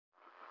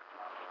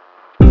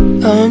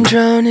I'm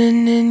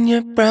drowning in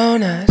your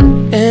brown eyes,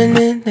 and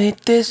then they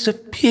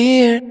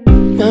disappear,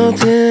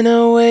 melting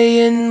away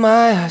in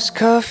my iced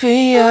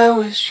coffee. I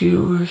wish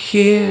you were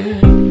here.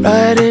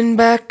 Riding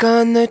back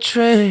on the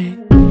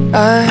train,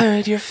 I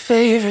heard your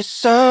favorite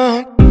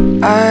song.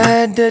 I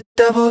had to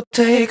double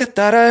take, I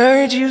thought I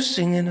heard you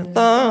singing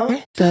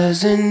along.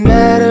 Doesn't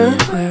matter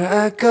where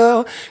I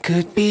go,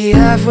 could be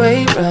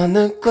halfway around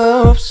the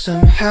globe.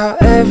 Somehow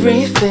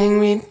everything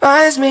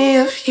reminds me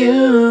of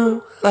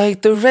you,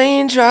 like the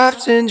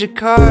raindrops in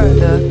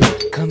Jakarta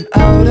come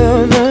out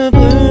of the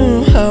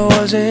blue. I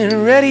wasn't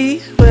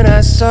ready when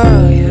I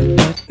saw you,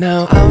 but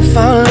now I'm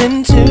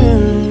falling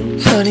too.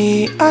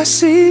 Honey, I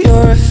see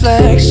your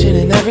reflection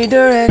in every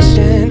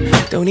direction.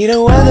 Don't need a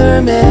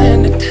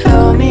weatherman to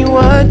tell me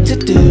what to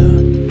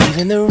do.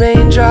 Even the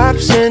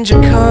raindrops in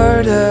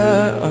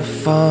Jakarta are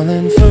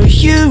falling for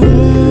you.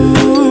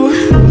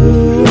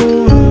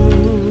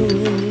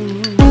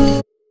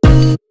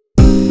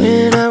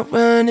 When I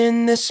run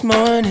in this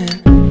morning,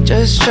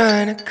 just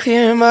trying to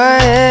clear my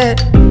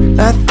head,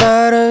 I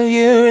thought of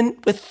you, and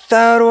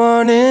without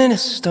warning,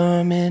 it's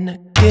storming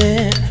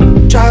again.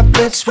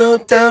 Droplets roll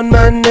down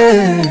my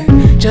neck,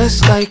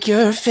 just like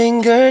your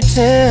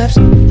fingertips.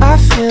 I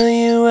feel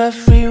you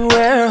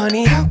everywhere,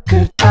 honey, how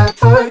could I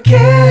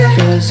forget?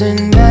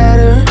 Doesn't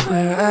matter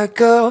where I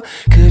go,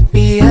 could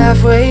be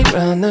halfway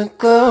around the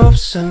globe.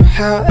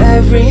 Somehow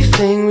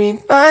everything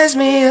reminds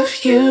me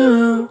of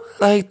you,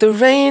 like the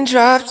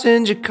raindrops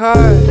in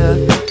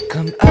Jakarta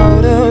come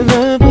out of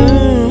the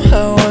blue.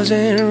 I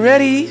wasn't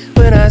ready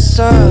when I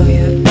saw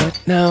you, but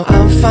now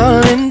I'm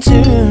falling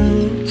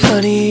too.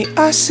 Honey,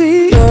 I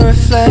see your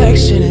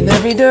reflection in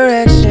every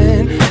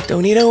direction.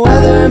 Don't need a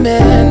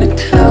weatherman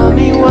to tell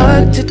me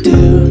what to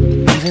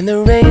do. Even the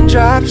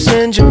raindrops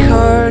in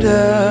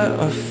Jakarta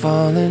are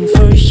falling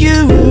for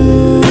you.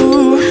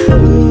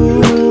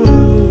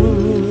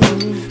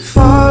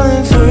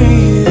 Falling for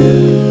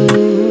you.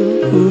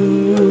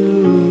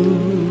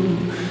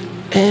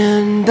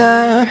 And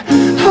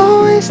I'm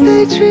always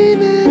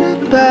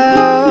daydreaming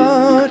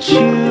about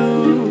you.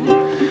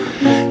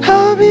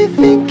 I'll be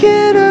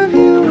thinking of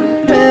you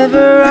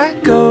wherever I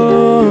go.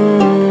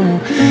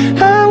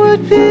 I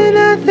would be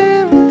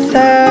nothing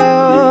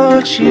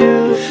without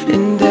you.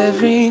 And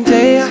every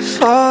day I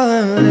fall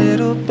a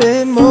little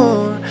bit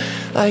more,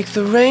 like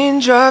the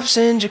raindrops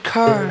in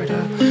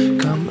Jakarta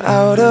come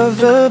out of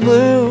the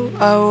blue.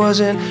 I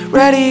wasn't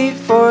ready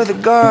for the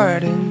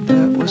garden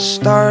that was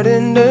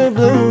starting to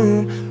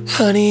bloom.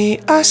 Honey,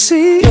 I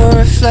see your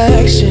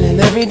reflection in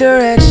every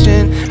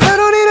direction. I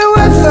don't need a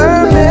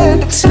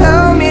weatherman to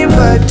tell me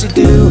what to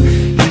do.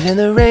 Even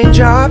the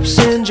raindrops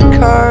in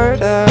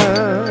Jakarta,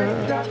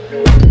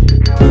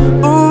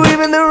 ooh,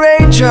 even the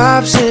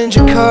raindrops in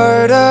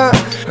Jakarta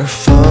are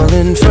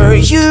falling for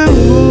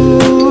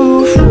you.